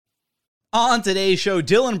On today's show,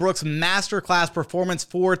 Dillon Brooks' masterclass performance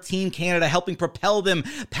for Team Canada, helping propel them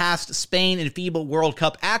past Spain in FIBA World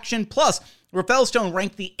Cup action. Plus, Rafael Stone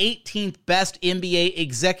ranked the 18th best NBA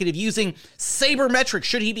executive using sabermetrics.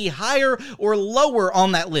 Should he be higher or lower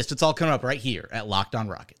on that list? It's all coming up right here at Locked On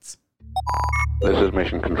Rockets. This is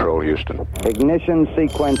Mission Control, Houston. Ignition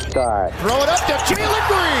sequence start. Throw it up to Jalen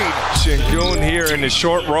Green. Sengun here in the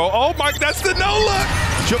short row. Oh, Mike, that's the no-look.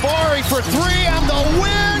 Jabari for three and the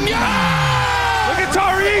win. Yeah! Look at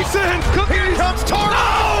Tari Eason. Here comes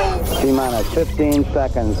Tari. T-minus 15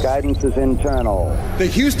 seconds. Guidance is internal. The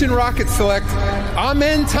Houston Rockets select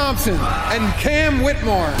Amen Thompson and Cam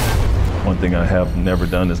Whitmore. One thing I have never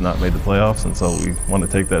done is not made the playoffs, and so we want to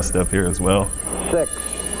take that step here as well. 6,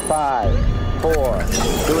 5, 4,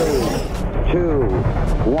 3, 2,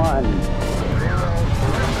 1.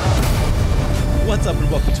 What's up,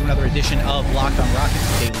 and welcome to another edition of Locked On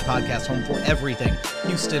Rockets, the daily podcast home for everything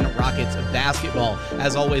Houston Rockets basketball.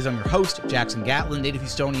 As always, I'm your host, Jackson Gatlin, native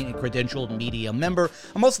Houstonian and credentialed media member.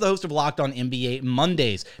 I'm also the host of Locked On NBA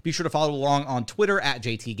Mondays. Be sure to follow along on Twitter at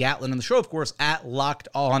JT Gatlin, and the show, of course, at Locked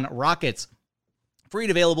On Rockets. Free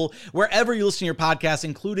and available wherever you listen to your podcasts,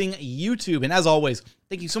 including YouTube. And as always,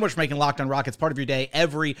 thank you so much for making Locked On Rockets part of your day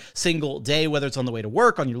every single day, whether it's on the way to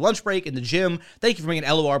work, on your lunch break, in the gym. Thank you for making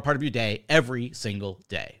LOR part of your day every single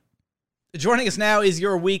day. Joining us now is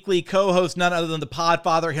your weekly co-host, none other than the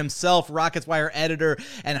Podfather himself, Rockets Wire editor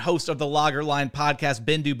and host of the Logger Line podcast,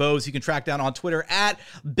 Ben Dubose. You can track down on Twitter at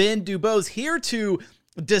Ben Dubose, here to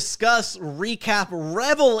discuss, recap,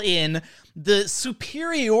 revel in the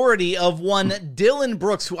superiority of one Dillon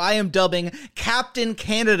Brooks, who I am dubbing Captain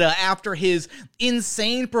Canada after his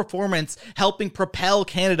insane performance helping propel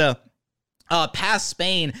Canada past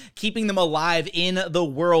Spain, keeping them alive in the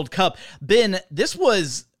World Cup. Ben, this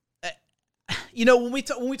was... when we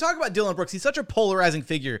talk about Dillon Brooks, he's such a polarizing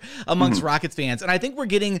figure amongst Rockets fans, and I think we're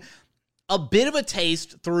getting a bit of a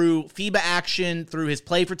taste through FIBA action, through his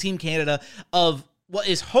play for Team Canada, of what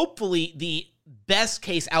is hopefully the best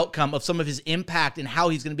case outcome of some of his impact and how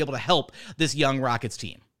he's going to be able to help this young Rockets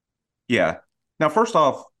team. Yeah. Now, first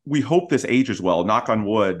off, we hope this ages well. Knock on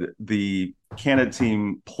wood, the Canada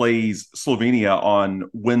team plays Slovenia on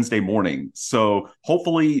Wednesday morning. So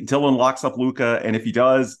hopefully Dillon locks up Luka. And if he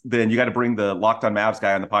does, then you got to bring the Locked On Mavs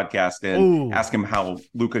guy on the podcast and ask him how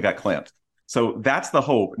Luka got clamped. So that's the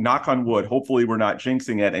hope. Knock on wood. Hopefully we're not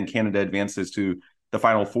jinxing it and Canada advances to the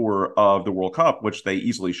Final Four of the World Cup, which they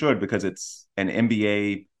easily should because it's an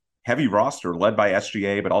NBA heavy roster led by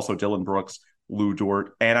SGA, but also Dillon Brooks, Lou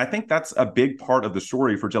Dort. And I think that's a big part of the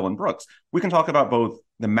story for Dillon Brooks. We can talk about both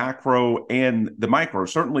the macro and the micro.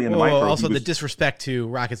 Certainly in the micro. Also the disrespect to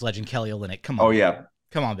Rockets legend Kelly Olynyk. Come on. Oh, yeah.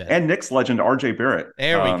 Come on, Ben. And Knicks legend RJ Barrett.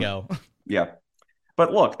 There we go. Yeah.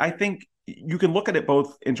 But look, I think you can look at it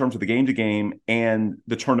both in terms of the game-to-game and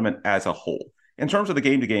the tournament as a whole. In terms of the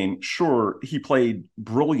game-to-game, sure, he played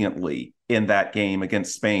brilliantly in that game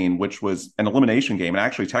against Spain, which was an elimination game. And I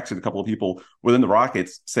actually texted a couple of people within the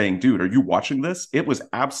Rockets saying, dude, are you watching this? It was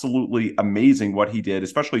absolutely amazing what he did,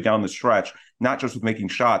 especially down the stretch, not just with making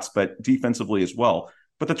shots, but defensively as well.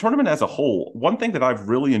 But the tournament as a whole, one thing that I've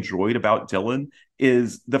really enjoyed about Dillon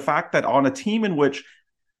is the fact that on a team in which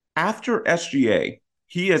after SGA,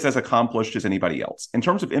 he is as accomplished as anybody else. In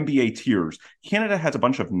terms of NBA tiers, Canada has a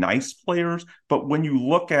bunch of nice players, but when you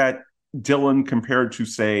look at Dillon compared to,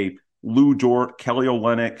 say, Lou Dort, Kelly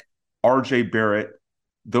Olynyk, RJ Barrett,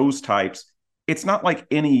 those types, it's not like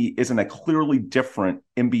any is in a clearly different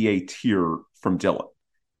NBA tier from Dillon.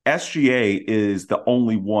 SGA is the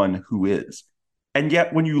only one who is. And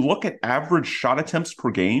yet, when you look at average shot attempts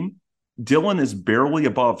per game, Dillon is barely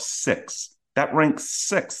above 6. That ranks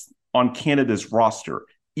 6th on Canada's roster,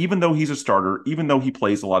 even though he's a starter, even though he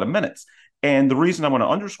plays a lot of minutes. And the reason I want to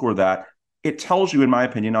underscore that, it tells you, in my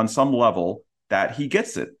opinion, on some level, that he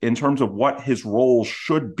gets it in terms of what his role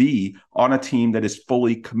should be on a team that is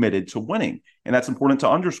fully committed to winning. And that's important to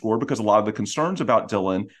underscore because a lot of the concerns about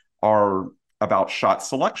Dillon are about shot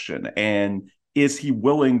selection. And is he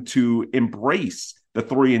willing to embrace the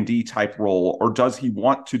 3-and-D type role, or does he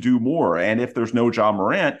want to do more? And if there's no Ja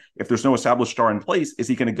Morant, if there's no established star in place, is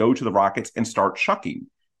he going to go to the Rockets and start chucking?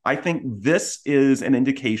 I think this is an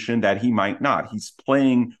indication that he might not. He's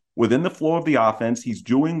playing within the flow of the offense. He's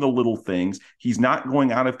doing the little things. He's not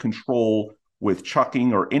going out of control with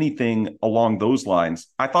chucking or anything along those lines.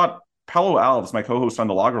 I thought Paolo Alves, my co-host on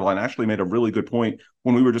the Logger Line, actually made a really good point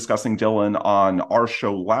when we were discussing Dillon on our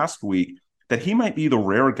show last week, that he might be the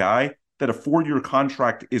rare guy that a 4-year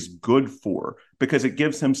contract is good for, because it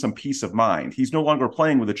gives him some peace of mind. He's no longer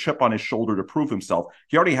playing with a chip on his shoulder to prove himself.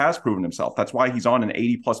 He already has proven himself. That's why he's on an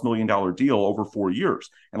 $80+ million deal over 4 years.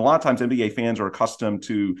 And a lot of times NBA fans are accustomed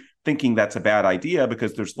to thinking that's a bad idea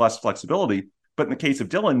because there's less flexibility. But in the case of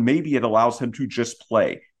Dillon, maybe it allows him to just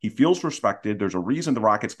play. He feels respected. There's a reason the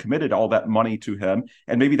Rockets committed all that money to him.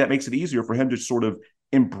 And maybe that makes it easier for him to sort of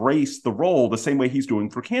embrace the role the same way he's doing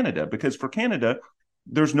for Canada. Because for Canada,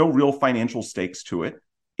 there's no real financial stakes to it.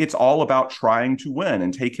 It's all about trying to win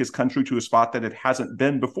and take his country to a spot that it hasn't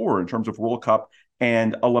been before in terms of World Cup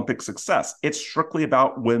and Olympic success. It's strictly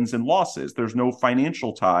about wins and losses. There's no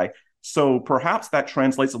financial tie. So perhaps that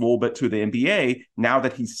translates a little bit to the NBA. Now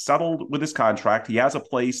that he's settled with his contract, he has a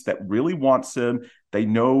place that really wants him. They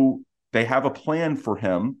know they have a plan for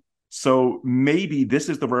him. So maybe this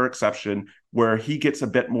is the rare exception where he gets a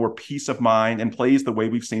bit more peace of mind and plays the way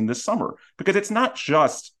we've seen this summer. Because it's not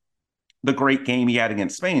just the great game he had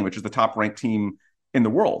against Spain, which is the top-ranked team in the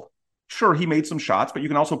world. Sure, he made some shots, but you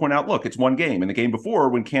can also point out, look, it's one game. In the game before,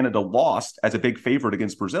 when Canada lost as a big favorite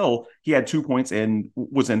against Brazil, he had 2 points and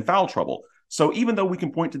was in foul trouble. So even though we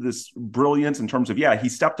can point to this brilliance in terms of, he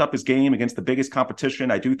stepped up his game against the biggest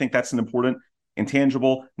competition, I do think that's an important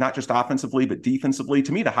intangible, not just offensively, but defensively.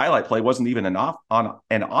 To me, the highlight play wasn't even on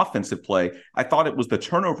an offensive play. I thought it was the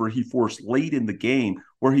turnover he forced late in the game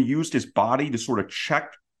where he used his body to sort of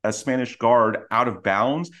check a Spanish guard out of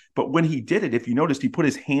bounds. But when he did it, if you noticed, he put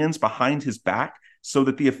his hands behind his back so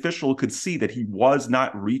that the official could see that he was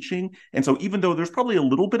not reaching. And so even though there's probably a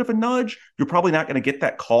little bit of a nudge, you're probably not going to get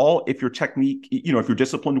that call if your technique, if you're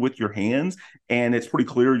disciplined with your hands and it's pretty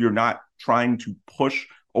clear you're not trying to push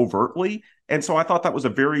overtly. And so I thought that was a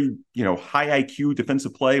very, high IQ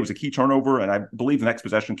defensive play. It was a key turnover. And I believe the next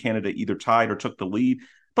possession, Canada either tied or took the lead.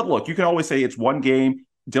 But look, you can always say it's one game.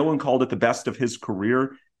 Dillon called it the best of his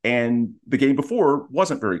career. And the game before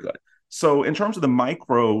wasn't very good. So in terms of the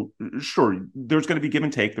micro, sure, there's going to be give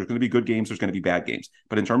and take. There's going to be good games. There's going to be bad games.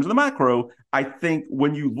 But in terms of the macro, I think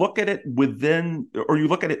when you look at it you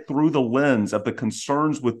look at it through the lens of the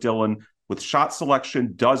concerns with Dillon, with shot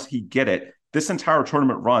selection, does he get it? This entire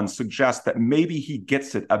tournament run suggests that maybe he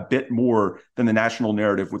gets it a bit more than the national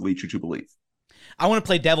narrative would lead you to believe. I want to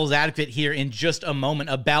play devil's advocate here in just a moment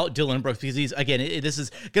about Dillon Brooks, because this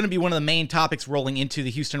is going to be one of the main topics rolling into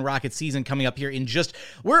the Houston Rockets season coming up here in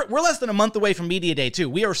we're less than a month away from Media Day too.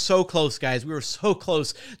 We are so close, guys. We are so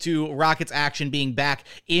close to Rockets action being back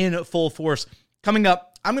in full force. Coming up,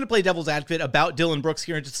 I'm going to play devil's advocate about Dillon Brooks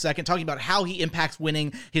here in just a second, talking about how he impacts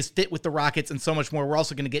winning, his fit with the Rockets, and so much more. We're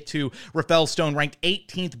also going to get to Rafael Stone, ranked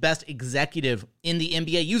 18th best executive in the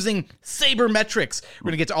NBA using sabermetrics. We're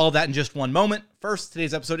going to get to all of that in just one moment. First,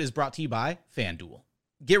 today's episode is brought to you by FanDuel.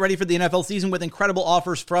 Get ready for the NFL season with incredible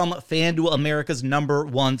offers from FanDuel, America's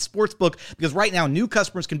 #1 sportsbook, because right now, new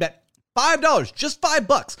customers can bet $5, just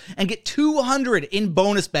 $5, and get $200 in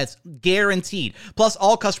bonus bets guaranteed. Plus,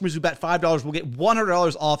 all customers who bet $5 will get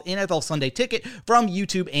 $100 off NFL Sunday Ticket from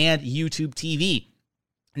YouTube and YouTube TV.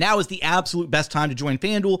 Now is the absolute best time to join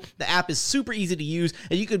FanDuel. The app is super easy to use,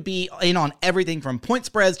 and you could be in on everything from point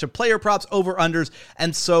spreads to player props, over-unders,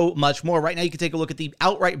 and so much more. Right now, you can take a look at the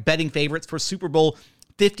outright betting favorites for Super Bowl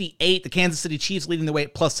 58, the Kansas City Chiefs leading the way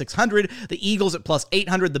at plus 600, the Eagles at plus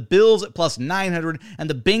 800, the Bills at plus 900, and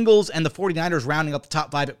the Bengals and the 49ers rounding up the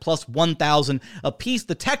top 5 at plus 1,000 apiece.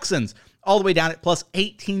 The Texans all the way down at plus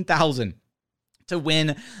 18,000 to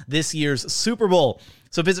win this year's Super Bowl.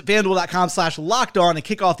 So visit FanDuel.com/lockedon and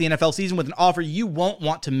kick off the NFL season with an offer you won't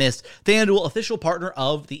want to miss. FanDuel, official partner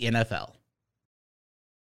of the NFL.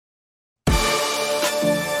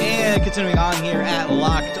 And continuing on here at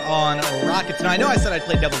Locked On Rockets. Now, I know I said I'd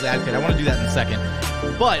play devil's advocate. I want to do that in a second.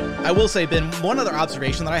 But I will say, Ben, one other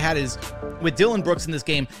observation that I had is with Dillon Brooks in this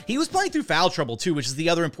game, he was playing through foul trouble too, which is the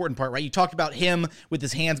other important part, right? You talked about him with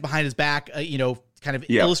his hands behind his back, kind of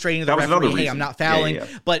illustrating to the referee, hey, I'm not fouling.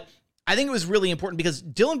 But I think it was really important because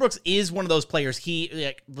Dillon Brooks is one of those players.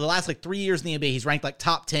 The last 3 years in the NBA, he's ranked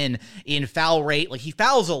top 10 in foul rate. He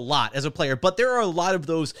fouls a lot as a player, but there are a lot of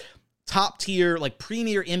those top tier,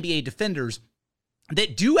 premier NBA defenders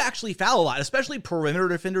that do actually foul a lot, especially perimeter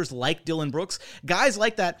defenders like Dillon Brooks. Guys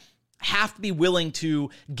like that have to be willing to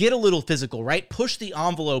get a little physical, right? Push the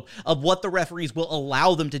envelope of what the referees will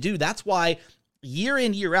allow them to do. That's why year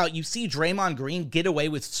in, year out, you see Draymond Green get away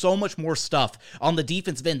with so much more stuff on the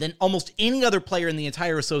defensive end than almost any other player in the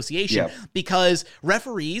entire association, because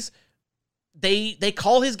referees, they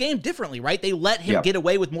call his game differently, right? They let him get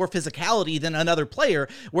away with more physicality than another player.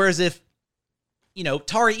 Whereas if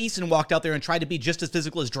Tari Eason walked out there and tried to be just as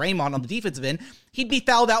physical as Draymond on the defensive end, he'd be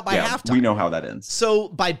fouled out by halftime. We know how that ends. So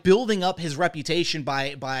by building up his reputation,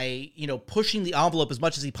 by pushing the envelope as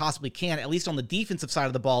much as he possibly can, at least on the defensive side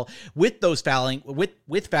of the ball, with those fouling,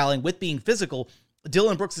 with being physical,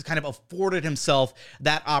 Dillon Brooks has kind of afforded himself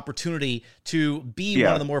that opportunity to be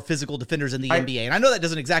one of the more physical defenders in the NBA. And I know that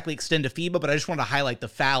doesn't exactly extend to FIBA, but I just wanted to highlight the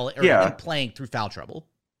foul or playing through foul trouble.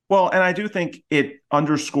 Well, and I do think it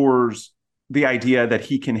underscores the idea that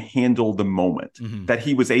he can handle the moment, that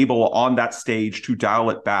he was able on that stage to dial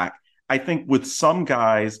it back. I think with some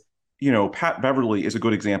guys, Pat Beverly is a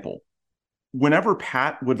good example. Whenever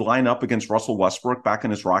Pat would line up against Russell Westbrook back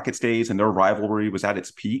in his Rockets days and their rivalry was at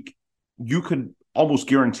its peak, you could almost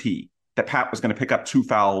guarantee that Pat was going to pick up 2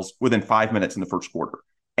 fouls within 5 minutes in the first quarter.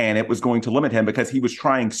 And it was going to limit him because he was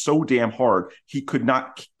trying so damn hard, he could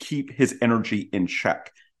not keep his energy in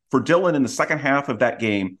check. For Dillon in the second half of that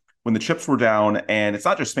game, when the chips were down, and it's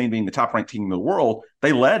not just Spain being the top-ranked team in the world,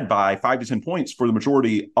 they led by 5 to 10 points for the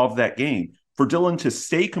majority of that game. For Dillon to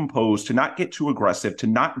stay composed, to not get too aggressive, to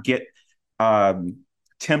not get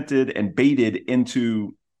tempted and baited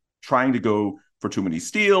into trying to go for too many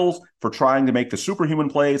steals, for trying to make the superhuman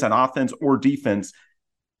plays on offense or defense,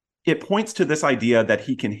 it points to this idea that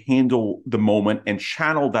he can handle the moment and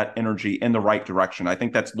channel that energy in the right direction. I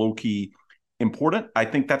think that's low-key important. I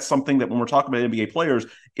think that's something that when we're talking about NBA players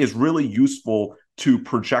is really useful to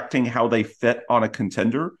projecting how they fit on a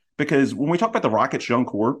contender. Because when we talk about the Rockets' young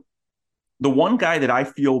core, the one guy that I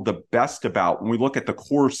feel the best about when we look at the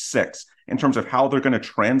core 6 in terms of how they're going to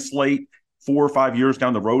translate 4 or 5 years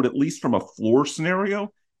down the road, at least from a floor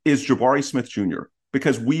scenario, is Jabari Smith Jr.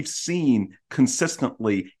 Because we've seen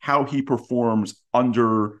consistently how he performs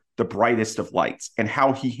under the brightest of lights and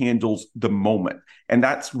how he handles the moment. And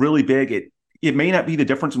that's really big. It may not be the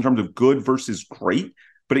difference in terms of good versus great,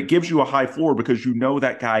 but it gives you a high floor because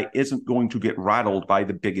that guy isn't going to get rattled by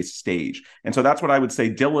the biggest stage. And so that's what I would say.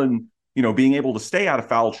 Dillon, being able to stay out of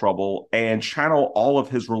foul trouble and channel all of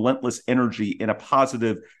his relentless energy in a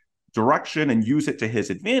positive direction and use it to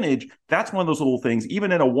his advantage, that's one of those little things,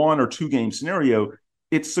 even in a 1 or 2 game scenario,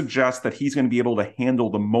 it suggests that he's going to be able to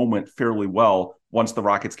handle the moment fairly well once the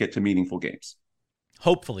Rockets get to meaningful games.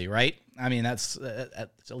 Hopefully, right? I mean, that's at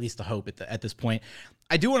least the hope at this point.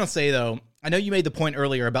 I do want to say, though, I know you made the point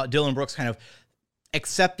earlier about Dillon Brooks kind of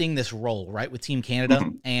accepting this role, right, with Team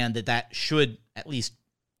Canada, and that should at least,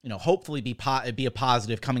 hopefully be a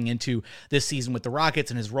positive coming into this season with the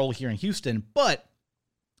Rockets and his role here in Houston. But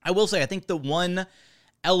I will say, I think the one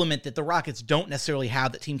element that the Rockets don't necessarily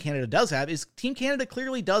have that Team Canada does have is Team Canada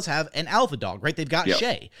clearly does have an alpha dog, right? They've got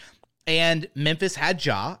Shea. And Memphis had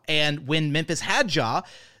Ja, and when Memphis had Ja,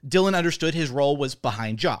 Dillon understood his role was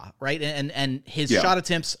behind Ja, right? And his shot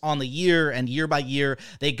attempts on the year and year by year,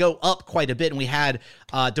 they go up quite a bit. And we had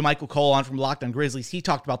DeMichael Cole on from Locked On Grizzlies. He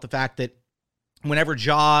talked about the fact that whenever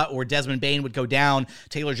Ja or Desmond Bane would go down,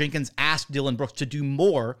 Taylor Jenkins asked Dillon Brooks to do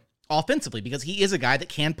more offensively because he is a guy that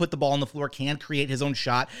can put the ball on the floor, can create his own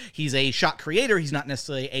shot. He's a shot creator. He's not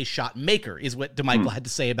necessarily a shot maker, is what DeMichael had to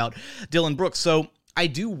say about Dillon Brooks. So I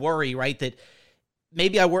do worry, right, that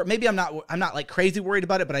maybe I'm not like crazy worried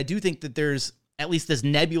about it, but I do think that there's at least this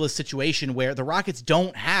nebulous situation where the Rockets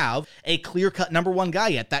don't have a clear-cut number 1 guy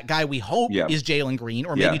yet. That guy we hope is Jalen Green,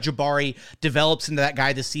 or maybe Jabari develops into that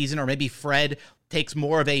guy this season, or maybe Fred takes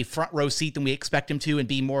more of a front row seat than we expect him to and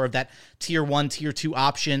be more of that tier 1, tier 2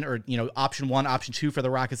 option, or, option 1, option 2 for the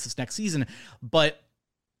Rockets this next season. But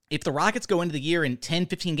if the Rockets go into the year in 10,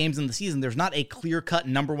 15 games in the season, there's not a clear-cut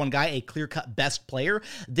number 1 guy, a clear-cut best player,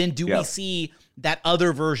 then do we see that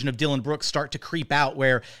other version of Dillon Brooks start to creep out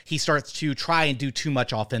where he starts to try and do too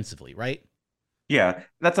much offensively, right? Yeah,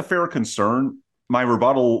 that's a fair concern. My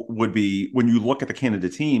rebuttal would be when you look at the Canada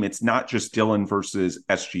team, it's not just Dillon versus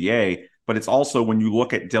SGA, but it's also when you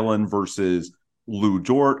look at Dillon versus Lou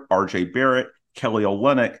Dort, RJ Barrett, Kelly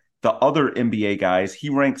Olynyk, the other NBA guys, he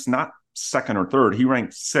ranks not second or third. He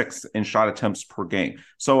ranked 6th in shot attempts per game.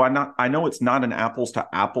 So I know it's not an apples to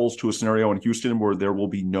apples to a scenario in Houston where there will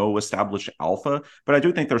be no established alpha, but I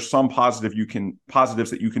do think there's some positives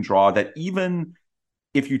that you can draw that even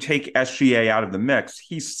if you take SGA out of the mix,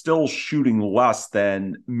 he's still shooting less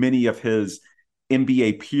than many of his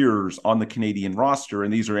NBA peers on the Canadian roster.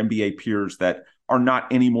 And these are NBA peers that are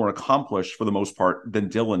not any more accomplished for the most part than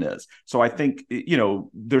Dillon is. So I think,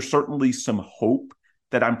 there's certainly some hope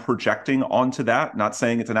that I'm projecting onto that. Not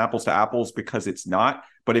saying it's an apples to apples because it's not,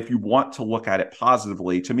 but if you want to look at it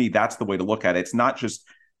positively, to me, that's the way to look at it. It's not just,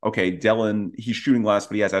 okay, Dillon, he's shooting less,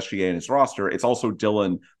 but he has SGA in his roster. It's also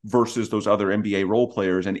Dillon versus those other NBA role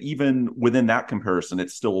players. And even within that comparison,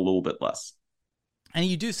 it's still a little bit less. And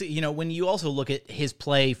you do see, when you also look at his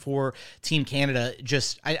play for Team Canada,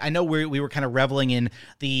 I know we were kind of reveling in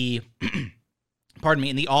the, pardon me,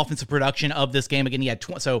 in the offensive production of this game. Again, he had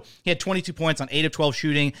 22 points on 8 of 12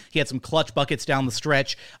 shooting. He had some clutch buckets down the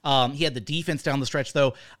stretch. He had the defense down the stretch,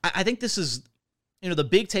 though. I think this is, the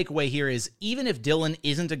big takeaway here is even if Dillon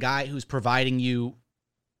isn't a guy who's providing you,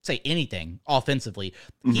 say, anything offensively,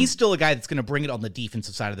 he's still a guy that's going to bring it on the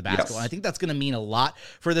defensive side of the basketball. Yes. I think that's going to mean a lot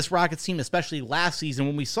for this Rockets team, especially last season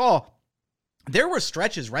when we saw there were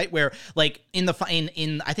stretches, right, where like in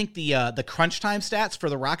I think the crunch time stats for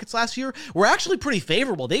the Rockets last year were actually pretty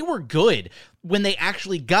favorable. They were good when they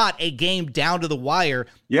actually got a game down to the wire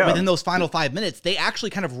within those final 5 minutes. They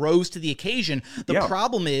actually kind of rose to the occasion. The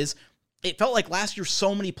problem is, it felt like last year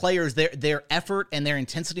so many players, their effort and their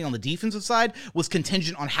intensity on the defensive side was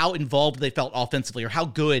contingent on how involved they felt offensively or how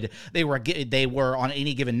good they were on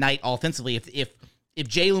any given night offensively. If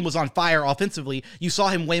Jalen was on fire offensively, you saw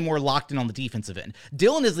him way more locked in on the defensive end.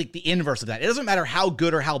 Dillon is like the inverse of that. It doesn't matter how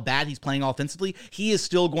good or how bad he's playing offensively. He is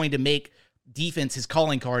still going to make defense his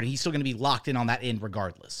calling card, and he's still going to be locked in on that end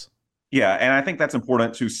regardless. Yeah, and I think that's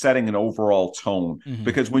important to setting an overall tone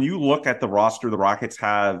because when you look at the roster the Rockets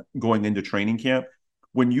have going into training camp,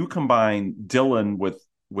 when you combine Dillon with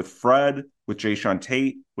Fred, with Jayshawn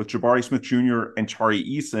Tate, with Jabari Smith Jr., and Tari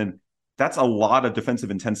Eason, that's a lot of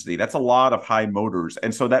defensive intensity. That's a lot of high motors.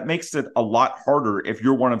 And so that makes it a lot harder if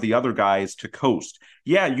you're one of the other guys to coast.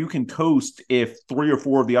 Yeah, you can coast if 3 or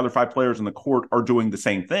 4 of the other 5 players in the court are doing the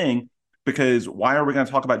same thing. Because why are we going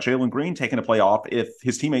to talk about Jalen Green taking a play off if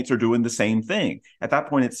his teammates are doing the same thing? At that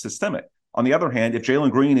point, it's systemic. On the other hand, if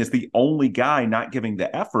Jalen Green is the only guy not giving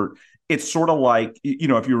the effort, it's sort of like,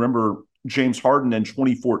 if you remember James Harden in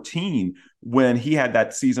 2014, when he had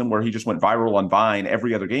that season where he just went viral on Vine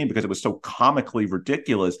every other game because it was so comically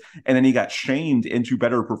ridiculous. And then he got shamed into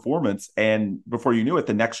better performance. And before you knew it,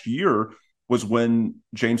 the next year was when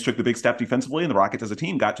James took the big step defensively and the Rockets as a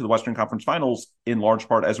team got to the Western Conference Finals in large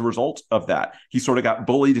part as a result of that. He sort of got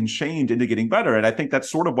bullied and shamed into getting better. And I think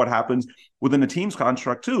that's sort of what happens within a team's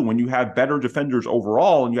construct too. When you have better defenders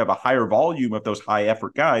overall and you have a higher volume of those high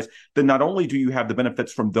effort guys, then not only do you have the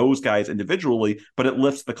benefits from those guys individually, but it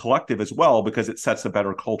lifts the collective as well because it sets a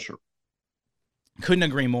better culture. Couldn't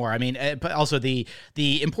agree more. I mean, but also the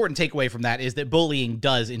important takeaway from that is that bullying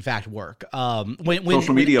does in fact work.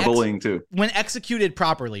 Social media bullying too, when executed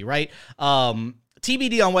properly, right?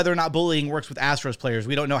 TBD on whether or not bullying works with Astros players.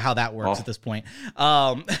 We don't know how that works at this point.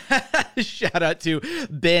 Shout out to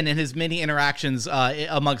Ben and his many interactions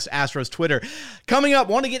amongst Astros Twitter. Coming up,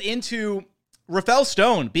 want to get into Rafael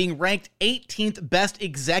Stone being ranked 18th best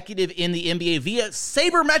executive in the NBA via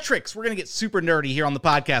Sabermetrics. We're going to get super nerdy here on the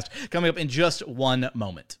podcast coming up in just one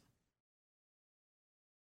moment.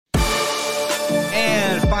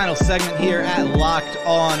 And final segment here at Locked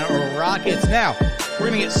On Rockets. Now, we're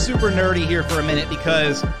going to get super nerdy here for a minute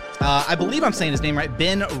because I believe I'm saying his name right.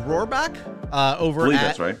 Ben Rohrbach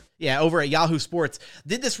that's right. Yeah, over at Yahoo Sports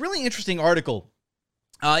did this really interesting article.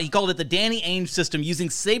 He called it the Danny Ainge system, using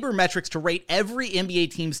Sabermetrics to rate every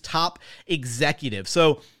NBA team's top executive.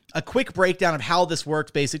 So a quick breakdown of how this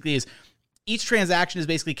works basically is each transaction is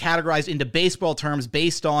basically categorized into baseball terms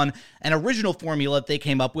based on an original formula that they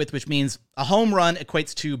came up with, which means a home run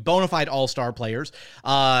equates to bona fide all-star players.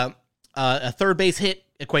 A third base hit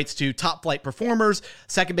equates to top flight performers.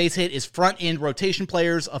 Second base hit is front end rotation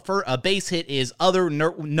players. A base hit is other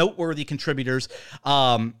noteworthy contributors.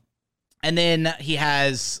 And then he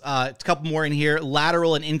has a couple more in here.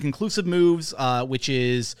 Lateral and inconclusive moves, which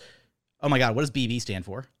is, oh my God, what does BB stand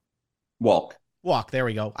for? Walk. There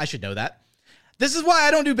we go. I should know that. This is why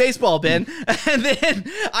I don't do baseball, Ben. And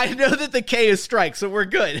then I know that the K is strike, so we're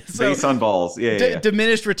good. So base on balls. Yeah.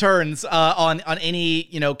 Diminished returns on any,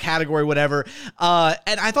 category, whatever.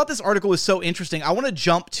 And I thought this article was so interesting. I want to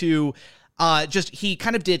jump to he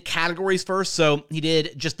kind of did categories first. So he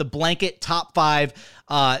did just the blanket top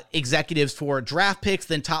 5 executives for draft picks,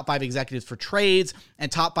 then top 5 executives for trades,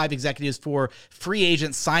 and top 5 executives for free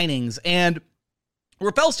agent signings. And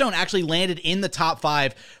Rafael Stone actually landed in the top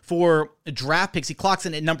 5 for draft picks. He clocks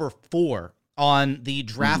in at number 4 on the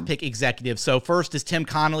draft pick executive. So first is Tim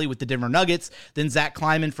Connolly with the Denver Nuggets, then Zach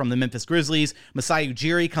Kleiman from the Memphis Grizzlies. Masai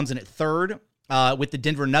Ujiri comes in at 3rd. With the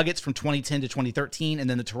Denver Nuggets from 2010 to 2013, and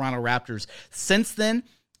then the Toronto Raptors since then.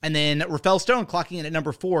 And then Rafael Stone clocking in at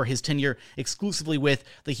number 4, his tenure exclusively with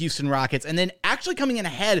the Houston Rockets. And then actually coming in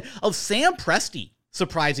ahead of Sam Presti,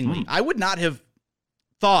 surprisingly. I would not have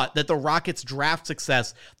thought that the Rockets' draft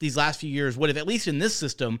success these last few years would have, at least in this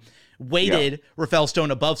system, weighted Rafael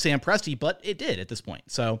Stone above Sam Presti, but it did at this point.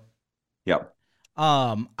 So, yep.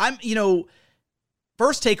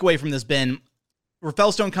 First takeaway from this, Ben,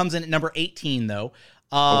 Rafael Stone comes in at number 18, though.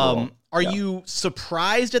 Are you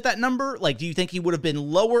surprised at that number? Like, do you think he would have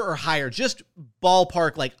been lower or higher? Just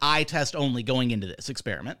ballpark, like eye test only going into this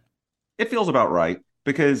experiment. It feels about right,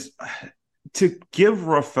 because to give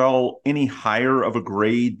Rafael any higher of a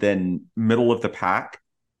grade than middle of the pack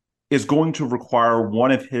is going to require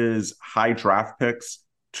one of his high draft picks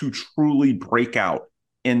to truly break out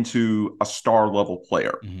into a star level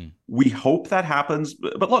player. Mm-hmm. We hope that happens.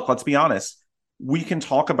 But look, let's be honest. We can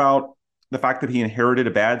talk about the fact that he inherited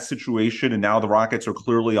a bad situation and now the Rockets are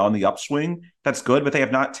clearly on the upswing. That's good, but they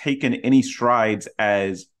have not taken any strides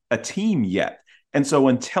as a team yet. And so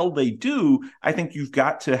until they do, I think you've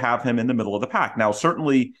got to have him in the middle of the pack. Now,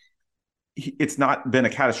 certainly, it's not been a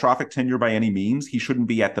catastrophic tenure by any means. He shouldn't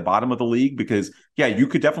be at the bottom of the league because, yeah, you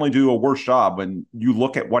could definitely do a worse job when you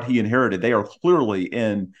look at what he inherited. They are clearly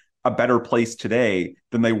in a better place today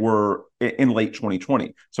than they were in late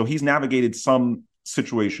 2020. So he's navigated some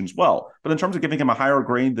situations well. But in terms of giving him a higher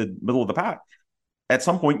grade than middle of the pack, at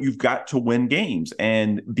some point you've got to win games,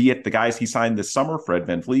 and be it the guys he signed this summer, Fred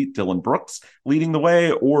VanVleet, Dillon Brooks leading the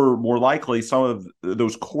way, or more likely some of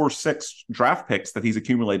those core 6 draft picks that he's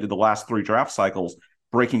accumulated the last 3 draft cycles,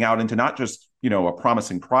 breaking out into not just, a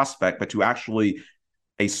promising prospect, but to actually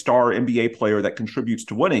a star NBA player that contributes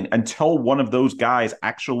to winning. Until one of those guys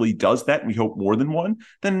actually does that, and we hope more than one,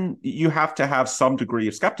 then you have to have some degree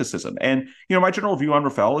of skepticism. And, my general view on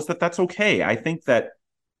Rafael is that that's okay. I think that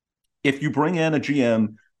if you bring in a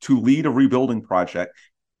GM to lead a rebuilding project,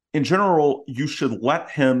 in general, you should let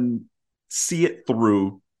him see it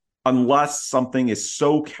through unless something is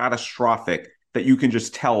so catastrophic that you can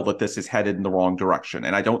just tell that this is headed in the wrong direction.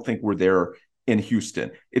 And I don't think we're there in Houston.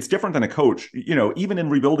 It's different than a coach. Even in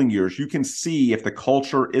rebuilding years, you can see if the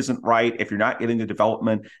culture isn't right, if you're not getting the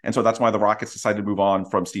development. And so that's why the Rockets decided to move on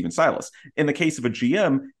from Stephen Silas. In the case of a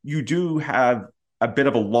GM, you do have a bit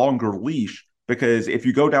of a longer leash, because if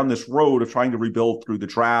you go down this road of trying to rebuild through the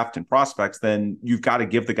draft and prospects, then you've got to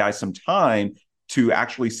give the guy some time to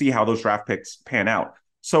actually see how those draft picks pan out.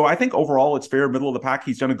 So I think overall it's fair, middle of the pack.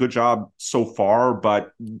 He's done a good job so far,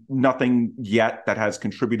 but nothing yet that has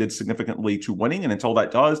contributed significantly to winning. And until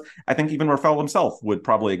that does, I think even Rafael himself would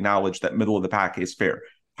probably acknowledge that middle of the pack is fair.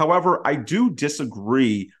 However, I do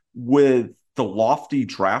disagree with the lofty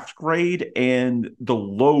draft grade and the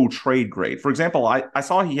low trade grade. For example, I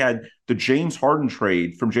saw he had the James Harden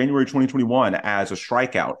trade from January 2021 as a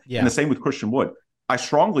strikeout, and the same with Christian Wood. I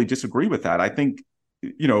strongly disagree with that. I think,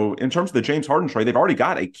 in terms of the James Harden trade, they've already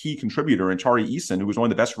got a key contributor in Tari Eason, who was one of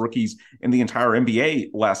the best rookies in the entire NBA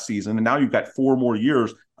last season. And now you've got 4 more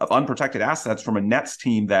years of unprotected assets from a Nets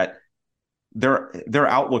team that their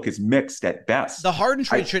outlook is mixed at best. The Harden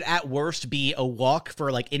trade should at worst be a walk for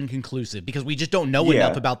inconclusive, because we just don't know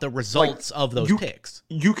enough about the results of those picks.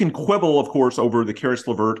 You can quibble, of course, over the Karis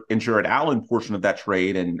LeVert and Jared Allen portion of that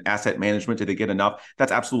trade and asset management. Did they get enough?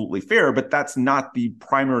 That's absolutely fair, but that's not the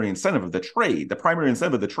primary incentive of the trade. The primary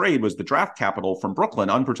incentive of the trade was the draft capital from Brooklyn,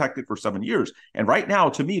 unprotected for 7 years. And right now,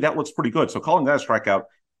 to me, that looks pretty good. So calling that a strikeout,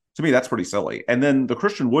 to me, that's pretty silly. And then the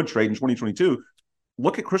Christian Wood trade in 2022,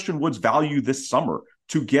 look at Christian Wood's value this summer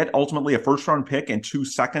to get ultimately a first-round pick and 2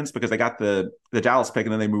 seconds, because they got the Dallas pick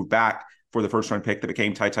and then they moved back for the first-round pick that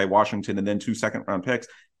became Ty Washington, and then 2 second-round picks.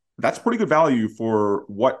 That's pretty good value for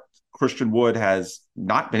what Christian Wood has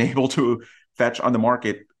not been able to fetch on the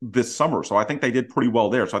market this summer. So I think they did pretty well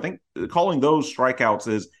there. So I think calling those strikeouts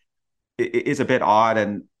is a bit odd.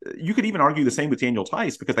 And you could even argue the same with Daniel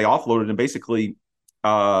Tice, because they offloaded him basically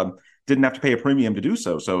didn't have to pay a premium to do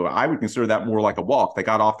so. So I would consider that more like a walk. They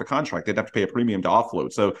got off the contract. They'd have to pay a premium to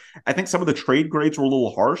offload. So I think some of the trade grades were a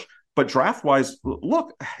little harsh, but draft-wise,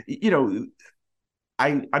 look,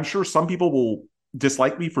 I'm sure some people will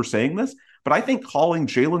dislike me for saying this, but I think calling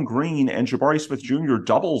Jalen Green and Jabari Smith Jr.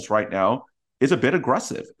 doubles right now is a bit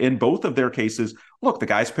aggressive. In both of their cases, look, the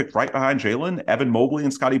guys picked right behind Jalen, Evan Mobley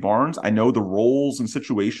and Scotty Barnes. I know the roles and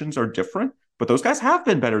situations are different, but those guys have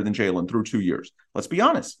been better than Jalen through 2 years. Let's be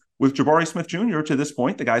honest. With Jabari Smith Jr. to this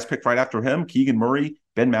point, the guys picked right after him, Keegan Murray,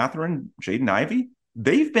 Ben Mathurin, Jaden Ivey,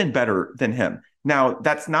 they've been better than him. Now,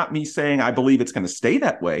 that's not me saying I believe it's going to stay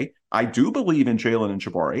that way. I do believe in Jalen and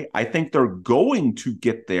Jabari. I think they're going to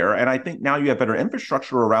get there. And I think now you have better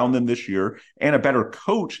infrastructure around them this year and a better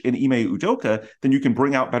coach in Ime Udoka, then you can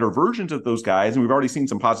bring out better versions of those guys. And we've already seen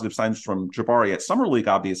some positive signs from Jabari at Summer League,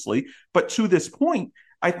 obviously. But to this point,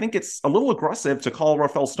 I think it's a little aggressive to call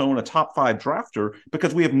Rafael Stone a top 5 drafter,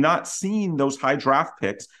 because we have not seen those high draft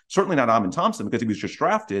picks, certainly not Amin Thompson because he was just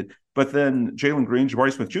drafted, but then Jalen Green,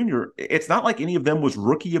 Jabari Smith Jr., it's not like any of them was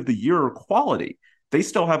rookie of the year quality. they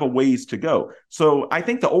still have a ways to go. So I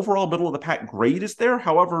think the overall middle of the pack grade is there.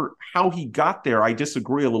 However, how he got there, I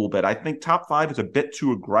disagree a little bit. I think top 5 is a bit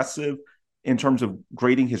too aggressive in terms of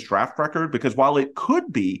grading his draft record, because while it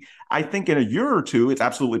could be, I think in a year or two, it's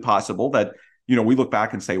absolutely possible that, we look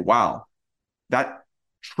back and say, wow, that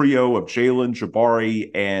trio of Jalen, Jabari,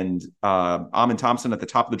 and Amin Thompson at the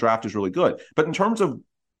top of the draft is really good. But in terms of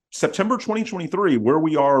September 2023, where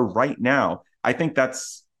we are right now, I think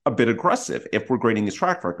that's a bit aggressive if we're grading his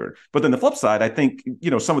track record. But then the flip side, I think,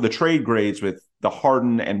 some of the trade grades with the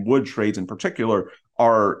Harden and Wood trades in particular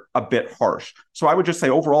are a bit harsh. So I would just say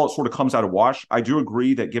overall, it sort of comes out of wash. I do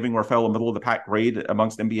agree that giving Rafael a middle of the pack grade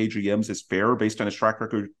amongst NBA GMs is fair based on his track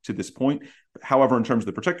record to this point. However, in terms of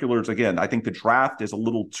the particulars, again, I think the draft is a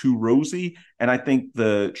little too rosy, and I think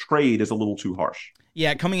the trade is a little too harsh.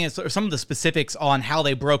 Yeah, coming in, some of the specifics on how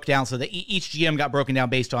they broke down. So that each GM got broken down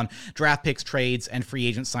based on draft picks, trades, and free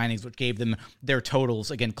agent signings, which gave them their totals.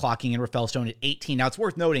 Again, clocking in Rafael Stone at 18. Now, it's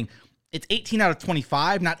worth noting, it's 18 out of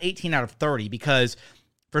 25, not 18 out of 30, because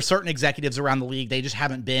for certain executives around the league, they just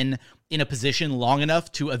haven't been in a position long enough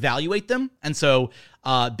to evaluate them. And so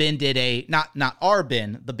Ben did not our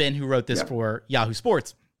Ben, the Ben who wrote this for Yahoo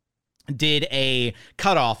Sports, did a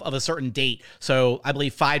cutoff of a certain date. So I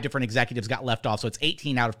believe 5 different executives got left off. So it's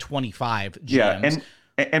 18 out of 25 GMs. Yeah,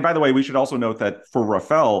 and by the way, we should also note that for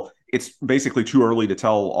Rafael, it's basically too early to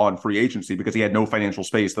tell on free agency because he had no financial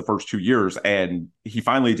space the first 2 years. And he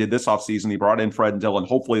finally did this offseason. He brought in Fred and Dillon.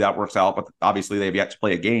 Hopefully that works out. But obviously they have yet to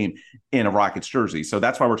play a game in a Rockets jersey. So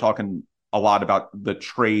that's why we're talking a lot about the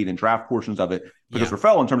trade and draft portions of it. Because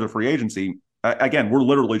Rafael, in terms of free agency, again, we're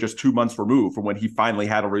literally just 2 months removed from when he finally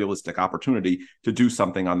had a realistic opportunity to do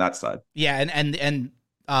something on that side. Yeah, and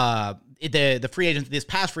the free agency, this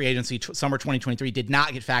past free agency, summer 2023, did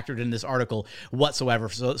not get factored in this article whatsoever.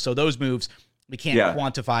 So those moves we can't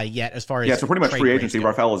quantify yet as far as so pretty much free agency.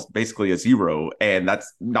 Rafael is basically a zero, and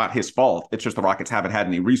that's not his fault. It's just the Rockets haven't had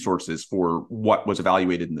any resources for what was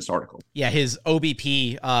evaluated in this article. Yeah, his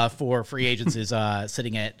OBP for free agents is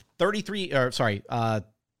sitting at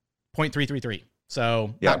 0.333.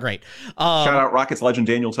 So not great. Shout out Rockets legend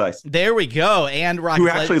Daniel Tice. There we go. And Rockets who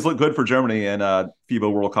actually has looked good for Germany in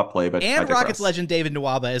FIBA World Cup play. But Rockets legend David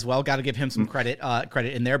Nwaba as well. Got to give him some credit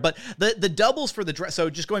in there. But the doubles for the draft. So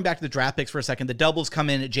just going back to the draft picks for a second, the doubles come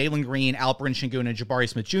in at Jalen Green, Alperen Sengun, and Jabari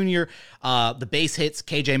Smith Jr. The base hits,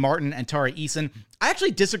 KJ Martin and Tari Eason. I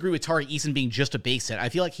actually disagree with Tari Eason being just a base hit. I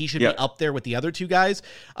feel like he should be up there with the other two guys.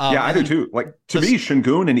 I do too. Like to me,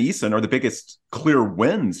 Sengun and Eason are the biggest clear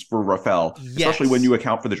wins for Rafael, especially when you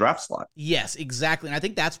account for the draft slot. Yes, exactly. And I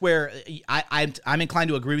think that's where I'm inclined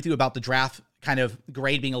to agree with you about the draft kind of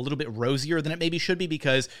grade being a little bit rosier than it maybe should be,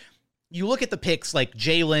 because you look at the picks like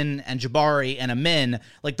Jalen and Jabari and Amin,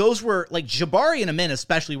 like those were like Jabari and Amin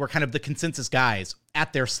especially were kind of the consensus guys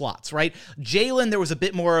at their slots, right? Jalen, there was a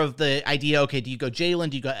bit more of the idea, okay, do you go Jalen?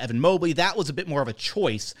 Do you go Evan Mobley? That was a bit more of a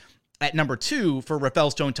choice at number 2 for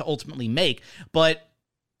Rafael Stone to ultimately make. But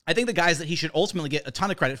I think the guys that he should ultimately get a ton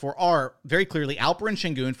of credit for are very clearly Alperen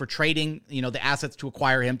Sengun for trading, the assets to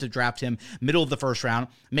acquire him, to draft him middle of the first round,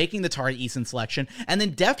 making the Tari Eason selection, and then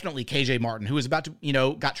definitely KJ Martin, who was about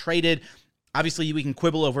to, got traded. Obviously, we can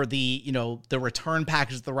quibble over the return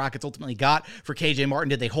package that the Rockets ultimately got for KJ Martin.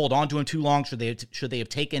 Did they hold on to him too long? Should they have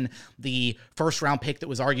taken the first round pick that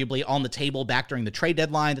was arguably on the table back during the trade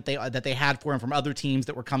deadline that they had for him from other teams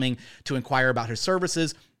that were coming to inquire about his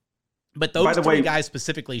services? But those three guys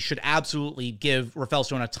specifically should absolutely give Rafael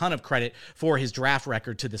Stone a ton of credit for his draft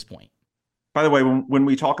record to this point. By the way, when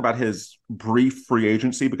we talk about his brief free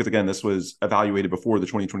agency, because again, this was evaluated before the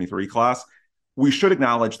 2023 class, we should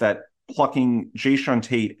acknowledge that plucking Jae'Sean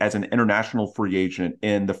Tate as an international free agent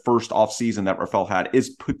in the first offseason that Rafael had is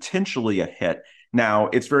potentially a hit. Now,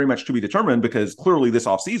 it's very much to be determined because clearly this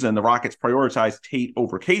offseason, the Rockets prioritized Tate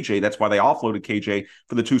over KJ. That's why they offloaded KJ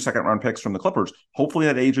for the 2 second-round picks from the Clippers. Hopefully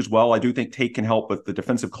that ages well. I do think Tate can help with the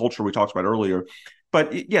defensive culture we talked about earlier.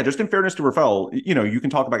 But yeah, just in fairness to Rafael, you can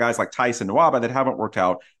talk about guys like Tice and Nwaba that haven't worked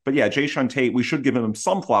out. But yeah, Jae'Sean Tate, we should give him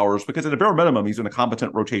some flowers because at a bare minimum, he's been a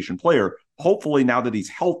competent rotation player. Hopefully now that he's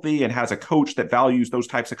healthy and has a coach that values those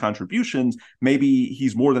types of contributions, maybe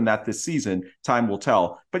he's more than that this season. Time will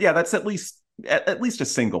tell. But yeah, that's at least a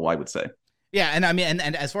single, I would say. Yeah, and I mean,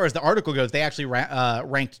 and as far as the article goes, they actually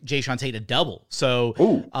ranked Jae'Sean Tate a double. So,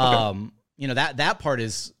 that part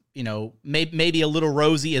is, maybe a little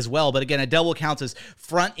rosy as well. But again, a double counts as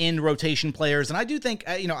front end rotation players. And I do think,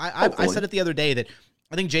 I said it the other day that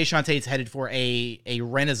I think Jae'Sean Tate's headed for a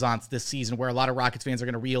renaissance this season where a lot of Rockets fans are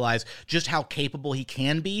going to realize just how capable he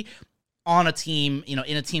can be on a team,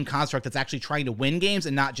 in a team construct that's actually trying to win games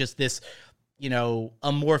and not just this,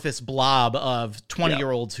 amorphous blob of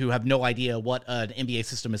 20-year-olds who have no idea what an NBA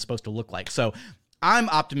system is supposed to look like. So I'm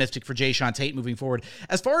optimistic for Jae'Sean Tate moving forward.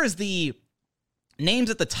 As far as the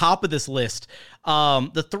names at the top of this list,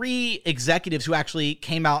 the three executives who actually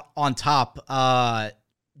came out on top,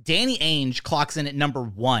 Danny Ainge clocks in at number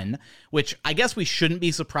 1, which I guess we shouldn't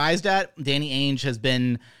be surprised at. Danny Ainge has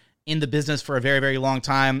been in the business for a very, very long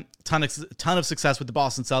time. Ton of success with the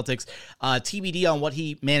Boston Celtics. TBD on what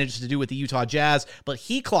he managed to do with the Utah Jazz, but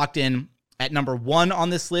he clocked in at number 1 on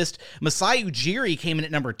this list. Masai Ujiri came in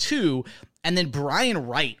at number 2, and then Brian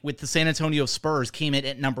Wright with the San Antonio Spurs came in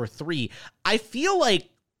at number 3. I feel like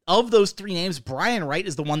of those 3 names, Brian Wright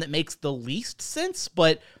is the one that makes the least sense,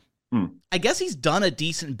 but I guess he's done a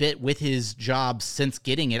decent bit with his job since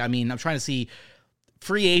getting it. I mean, I'm trying to see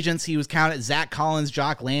free agents. He was counted Zach Collins,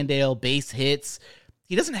 Jock Landale, base hits.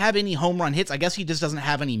 He doesn't have any home run hits. I guess he just doesn't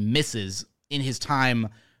have any misses in his time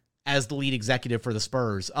as the lead executive for the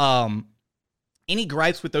Spurs. Any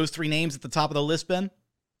gripes with those 3 names at the top of the list, Ben?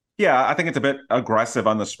 Yeah, I think it's a bit aggressive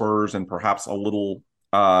on the Spurs and perhaps a little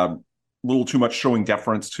too much showing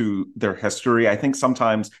deference to their history. I think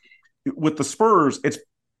sometimes with the Spurs, it's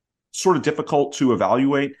sort of difficult to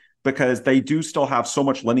evaluate because they do still have so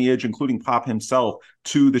much lineage, including Pop himself,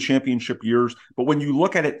 to the championship years. But when you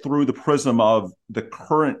look at it through the prism of the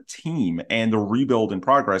current team and the rebuild in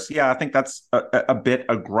progress, I think that's a bit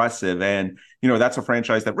aggressive. And, that's a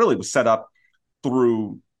franchise that really was set up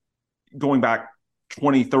through going back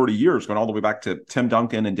 20, 30 years, going all the way back to Tim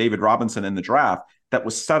Duncan and David Robinson in the draft, that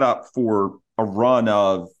was set up for a run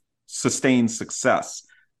of sustained success.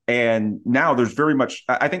 And now there's very much,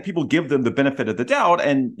 I think people give them the benefit of the doubt.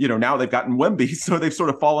 And, now they've gotten Wemby, so they've sort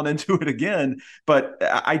of fallen into it again. But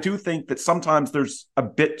I do think that sometimes there's a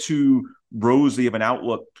bit too rosy of an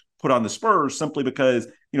outlook put on the Spurs simply because,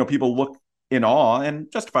 people look in awe,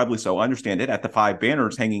 and justifiably so, I understand it, at the 5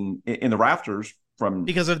 banners hanging in the rafters from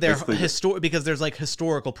because of their because there's like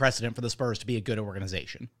historical precedent for the Spurs to be a good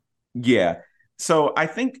organization. Yeah. So I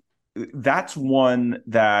think that's one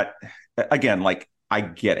that, again, like, I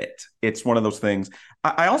get it. It's one of those things.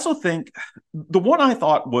 I also think the one I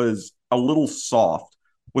thought was a little soft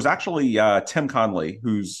was actually Tim Connelly,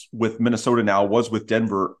 who's with Minnesota now, was with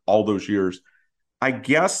Denver all those years. I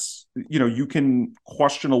guess, you can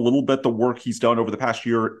question a little bit the work he's done over the past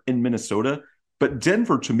year in Minnesota, but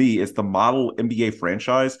Denver to me is the model NBA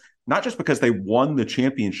franchise, not just because they won the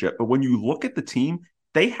championship, but when you look at the team,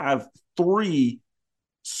 they have 3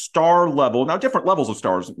 star level, now different levels of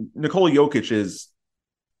stars. Nikola Jokic is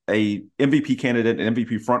a MVP candidate, an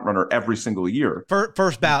MVP frontrunner every single year.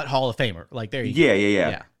 First ballot Hall of Famer. Like, there you go.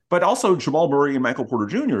 Yeah. But also Jamal Murray and Michael Porter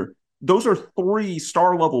Jr., those are 3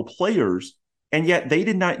 star level players, and yet they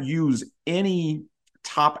did not use any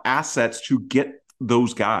top assets to get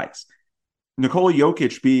those guys. Nikola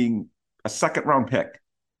Jokic being a 2nd round pick.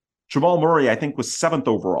 Jamal Murray, I think, was 7th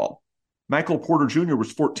overall. Michael Porter Jr.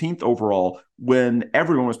 was 14th overall when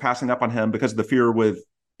everyone was passing up on him because of the fear with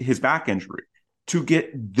his back injury. To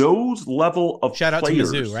get those level of shout out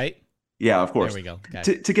players, to Mizzou, right? Yeah, of course. There we go.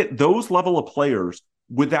 To get those level of players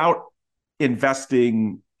without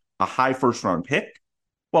investing a high 1st round pick.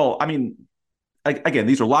 Well, I mean, again,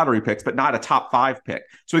 these are lottery picks, but not a top 5 pick.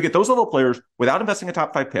 So to get those level of players without investing a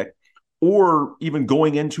top 5 pick, or even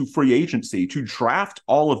going into free agency to draft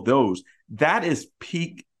all of those, that is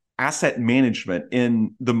peak asset management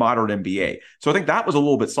in the modern NBA. So I think that was a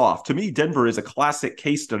little bit soft. To me, Denver is a classic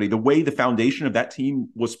case study. The way the foundation of that team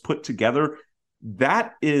was put together,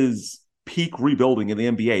 that is peak rebuilding in the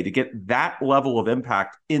NBA, to get that level of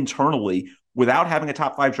impact internally without having a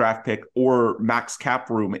top 5 draft pick or max cap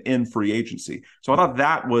room in free agency. So I thought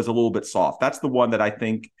that was a little bit soft. That's the one that I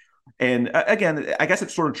think. And again, I guess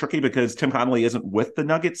it's sort of tricky because Tim Connelly isn't with the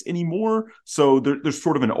Nuggets anymore. So there's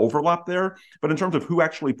sort of an overlap there. But in terms of who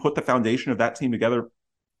actually put the foundation of that team together,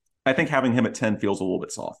 I think having him at 10 feels a little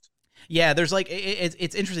bit soft. Yeah, there's like,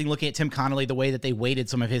 it's interesting looking at Tim Connelly, the way that they weighted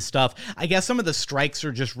some of his stuff. I guess some of the strikes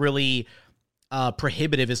are just really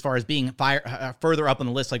prohibitive as far as being further up on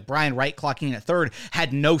the list. Like Brian Wright clocking in at 3rd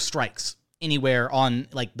had no strikes anywhere on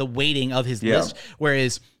like the weighting of his list.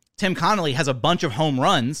 Whereas Tim Connelly has a bunch of home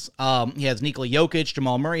runs. He has Nikola Jokic,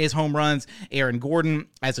 Jamal Murray has home runs, Aaron Gordon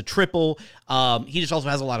has a triple. He just also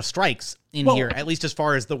has a lot of strikes in here, at least as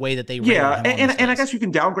far as the way that they rate him. And I guess you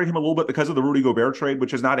can downgrade him a little bit because of the Rudy Gobert trade,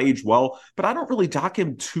 which has not aged well. But I don't really dock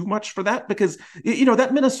him too much for that because, that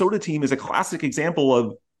Minnesota team is a classic example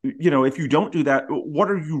of, if you don't do that,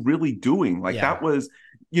 what are you really doing? Like that was,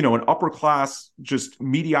 an upper class, just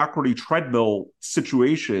mediocrity treadmill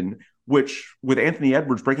situation, which with Anthony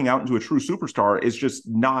Edwards breaking out into a true superstar is just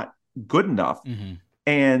not good enough. Mm-hmm.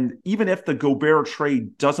 And even if the Gobert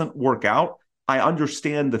trade doesn't work out, I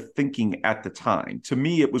understand the thinking at the time. To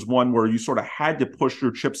me, it was one where you sort of had to push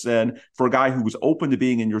your chips in for a guy who was open to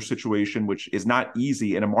being in your situation, which is not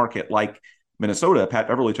easy in a market like Minnesota. Pat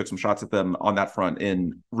Beverly took some shots at them on that front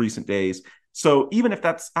in recent days. So even if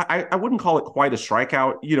that's, I wouldn't call it quite a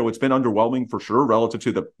strikeout. It's been underwhelming for sure relative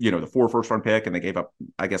to the 4 first-round pick, and they gave up,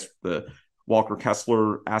 I guess, the Walker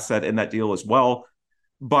Kessler asset in that deal as well.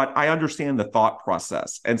 But I understand the thought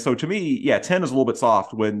process. And so to me, 10 is a little bit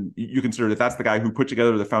soft when you consider that that's the guy who put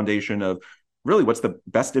together the foundation of really what's the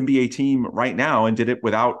best NBA team right now, and did it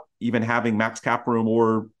without even having max cap room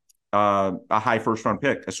or a high first-round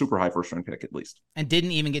pick, a super high first-round pick at least. And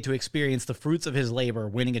didn't even get to experience the fruits of his labor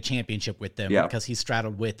winning a championship with them because he's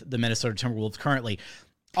straddled with the Minnesota Timberwolves currently.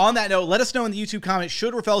 On that note, let us know in the YouTube comments,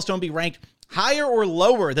 should Rafael Stone be ranked higher or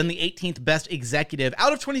lower than the 18th best executive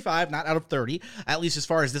out of 25, not out of 30, at least as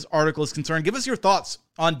far as this article is concerned? Give us your thoughts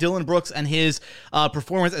on Dillon Brooks and his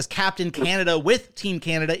performance as Captain Canada with Team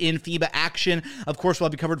Canada in FIBA action. Of course, we'll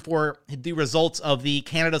be covered for the results of the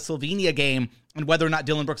Canada-Slovenia game and whether or not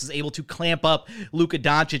Dillon Brooks is able to clamp up Luka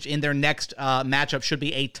Doncic in their next matchup. Should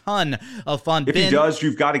be a ton of fun. If he does,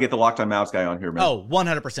 you've got to get the Locked On Mavs guy on here, man. Oh,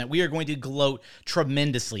 100%. We are going to gloat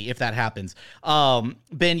tremendously if that happens.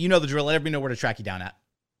 Ben, you know the drill. Let everybody know where to track you down at.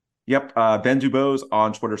 Yep. Ben Dubose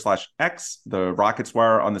on Twitter/X, the Rockets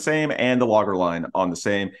Wire on the same, and the Logger Line on the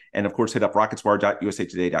same. And of course, hit up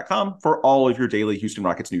rocketswire.usatoday.com for all of your daily Houston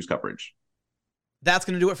Rockets news coverage. That's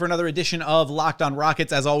going to do it for another edition of Locked On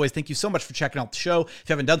Rockets. As always, thank you so much for checking out the show. If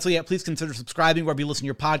you haven't done so yet, please consider subscribing wherever you listen to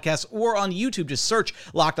your podcasts, or on YouTube, just search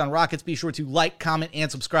Locked On Rockets. Be sure to like, comment,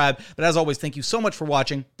 and subscribe. But as always, thank you so much for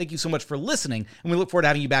watching. Thank you so much for listening. And we look forward to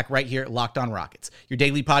having you back right here at Locked On Rockets, your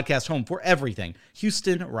daily podcast home for everything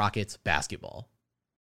Houston Rockets basketball.